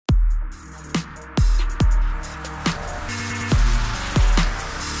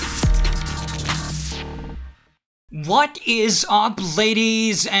What is up,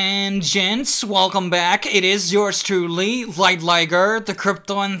 ladies and gents? Welcome back. It is yours truly, Light Liger, the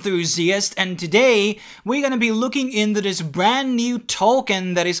crypto enthusiast, and today we're gonna be looking into this brand new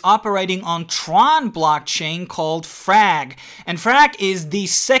token that is operating on Tron blockchain called Frag. And Frag is the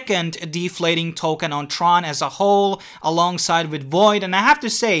second deflating token on Tron as a whole, alongside with Void. And I have to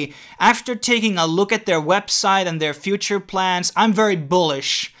say, after taking a look at their website and their future plans, I'm very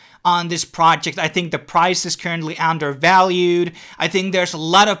bullish on this project. I think the price is currently undervalued. I think there's a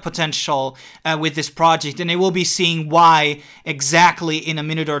lot of potential with this project, and we will be seeing why exactly in a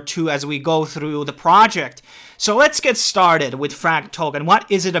minute or two as we go through the project. So let's get started with Frag Token. What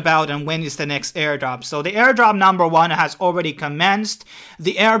is it about and when is the next airdrop? So the airdrop number 1 has already commenced.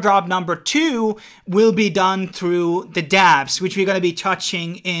 The airdrop number 2 will be done through the Dapps, which we're going to be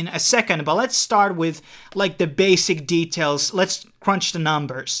touching in a second. But let's start with like the basic details. Let's crunch the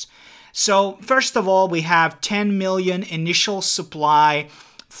numbers. So first of all, we have 10 million initial supply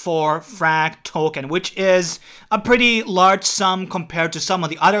for Frag Token, which is a pretty large sum compared to some of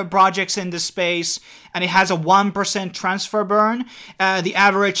the other projects in the space, and it has a 1% transfer burn. The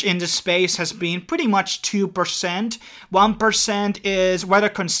average in the space has been pretty much 2%. 1% is rather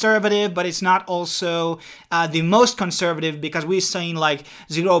conservative, but it's not also the most conservative, because we've seen like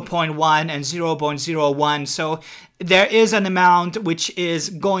 0.1 and 0.01. So there is an amount which is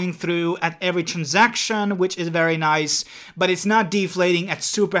going through at every transaction, which is very nice, but it's not deflating at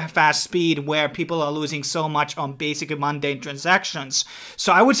super fast speed where people are losing so much on basic mundane transactions.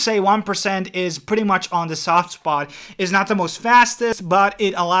 So I would say 1% is pretty much on the soft spot. It's not the most fastest, but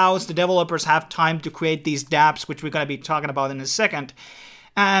it allows the developers have time to create these dApps, which we're going to be talking about in a second.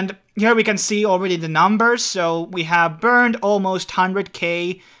 And here we can see already the numbers. So we have burned almost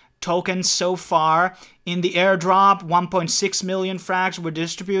 100k tokens so far. In the airdrop, 1.6 million frags were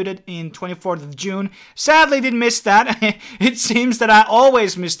distributed in 24th of June. Sadly, did miss that. It seems that I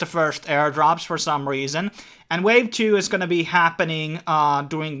always miss the first airdrops for some reason. And wave 2 is going to be happening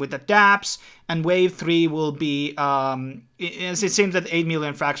with the Dapps, and wave 3 will be, it seems that 8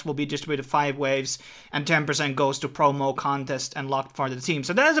 million frags will be distributed 5 waves, and 10% goes to promo contest and locked for the team.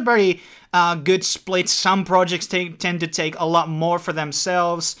 So that is a very good split. Some projects tend to take a lot more for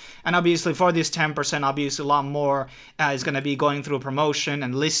themselves, and obviously for this 10%, obviously a lot more is going to be going through promotion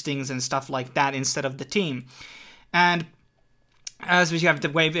and listings and stuff like that instead of the team. And as we have the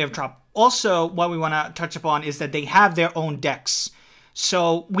wave airdrop, also what we want to touch upon is that they have their own decks.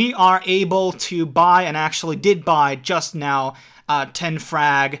 So we are able to buy, and actually did buy just now, 10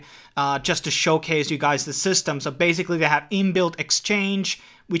 frag just to showcase you guys the system. So basically they have inbuilt exchange,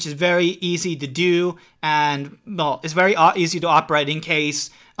 which is very easy to do, and well, it's very easy to operate in case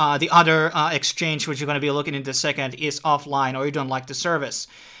the other exchange, which you're going to be looking into in a second, is offline or you don't like the service.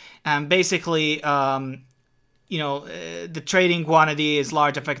 And basically, you know, the trading quantity is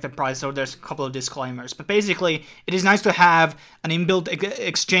large effective price, so there's a couple of disclaimers. But basically, it is nice to have an inbuilt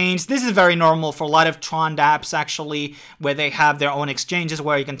exchange. This is very normal for a lot of Tron dApps, actually, where they have their own exchanges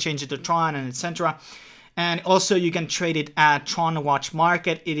where you can change it to Tron and etc. And also, you can trade it at Tron Watch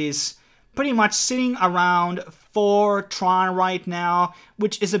Market. It is pretty much sitting around 4 Tron right now,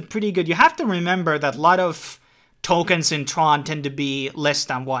 which is a pretty good. You have to remember that a lot of tokens in Tron tend to be less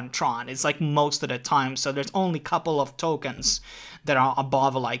than 1 Tron. It's like most of the time, so there's only a couple of tokens that are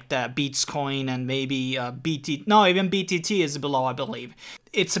above, like the Beats coin and maybe even BTT is below, I believe.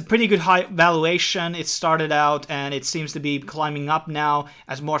 It's a pretty good high valuation. It started out and it seems to be climbing up now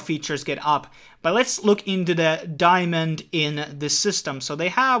as more features get up. But let's look into the diamond in the system. So they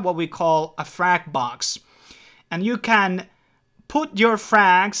have what we call a frag box, and you can put your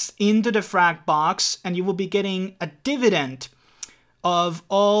frags into the frag box and you will be getting a dividend of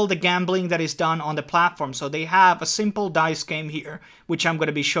all the gambling that is done on the platform. So they have a simple dice game here, which I'm going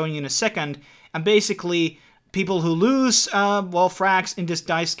to be showing you in a second. And basically, people who lose frags in this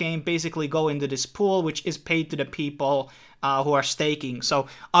dice game basically go into this pool, which is paid to the people who are staking. So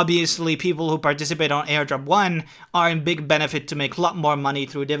obviously, people who participate on Airdrop 1 are in big benefit to make a lot more money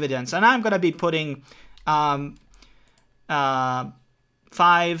through dividends. And I'm going to be putting 5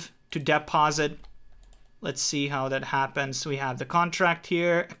 to deposit. Let's see how that happens. We have the contract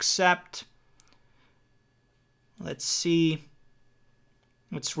here, accept. Let's see.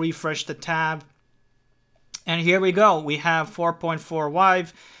 Let's refresh the tab. And here we go. We have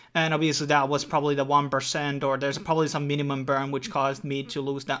 4.45, and obviously that was probably the 1%, or there's probably some minimum burn which caused me to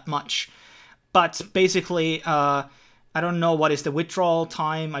lose that much. But basically, I don't know what is the withdrawal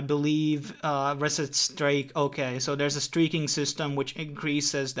time. I believe reset streak. Okay, so there's a streaking system which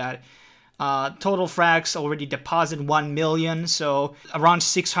increases that. Total frags already deposited 1 million, so around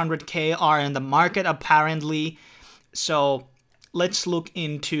 600k are in the market apparently. So let's look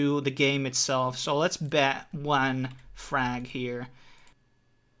into the game itself. So let's bet 1 frag here.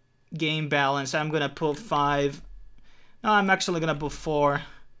 Game balance, I'm gonna put 5. No, I'm actually gonna put 4.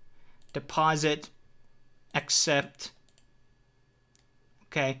 Deposit, accept.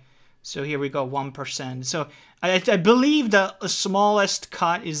 Okay, so here we go, 1%. So I believe the smallest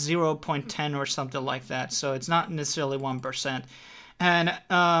cut is 0.10 or something like that. So it's not necessarily 1%. And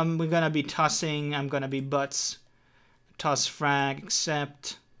we're gonna be tossing. I'm gonna be butts. Toss frag,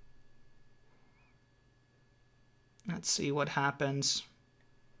 accept. Let's see what happens.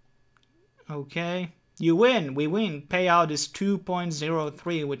 Okay, you win. We win. Payout is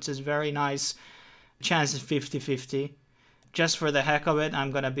 2.03, which is very nice. Chance is 50-50. Just for the heck of it,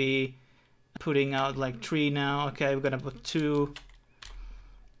 I'm gonna be putting out like 3 now. Okay, we're gonna put 2.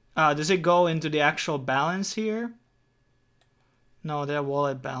 Does it go into the actual balance here? No, their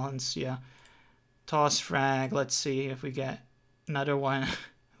wallet balance, yeah. Toss frag, let's see if we get another one.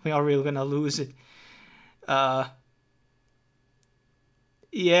 We are really gonna lose it.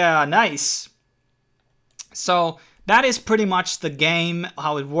 Yeah, nice. So that is pretty much the game,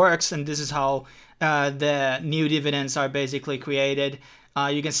 how it works, and this is how the new dividends are basically created.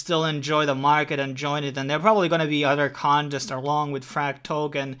 You can still enjoy the market and join it, and there are probably going to be other contests along with Frag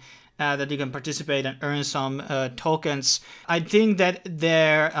Token that you can participate and earn some tokens. I think that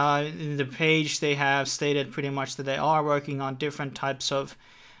there in the page they have stated pretty much that they are working on different types of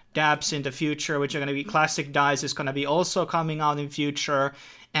Dapps in the future, which are going to be classic dice is going to be also coming out in future,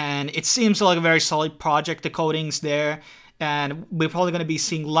 and it seems like a very solid project. The coding's there, and we're probably going to be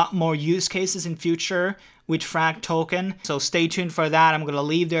seeing a lot more use cases in future with Frag Token. So stay tuned for that. I'm going to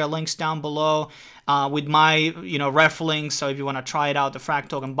leave their links down below with my ref links. So if you want to try it out, the Frag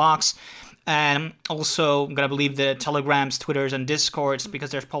Token box. And also, I'm going to leave the Telegrams, Twitters, and Discords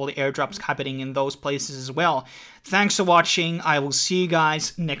because there's probably airdrops happening in those places as well. Thanks for watching. I will see you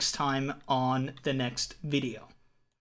guys next time on the next video.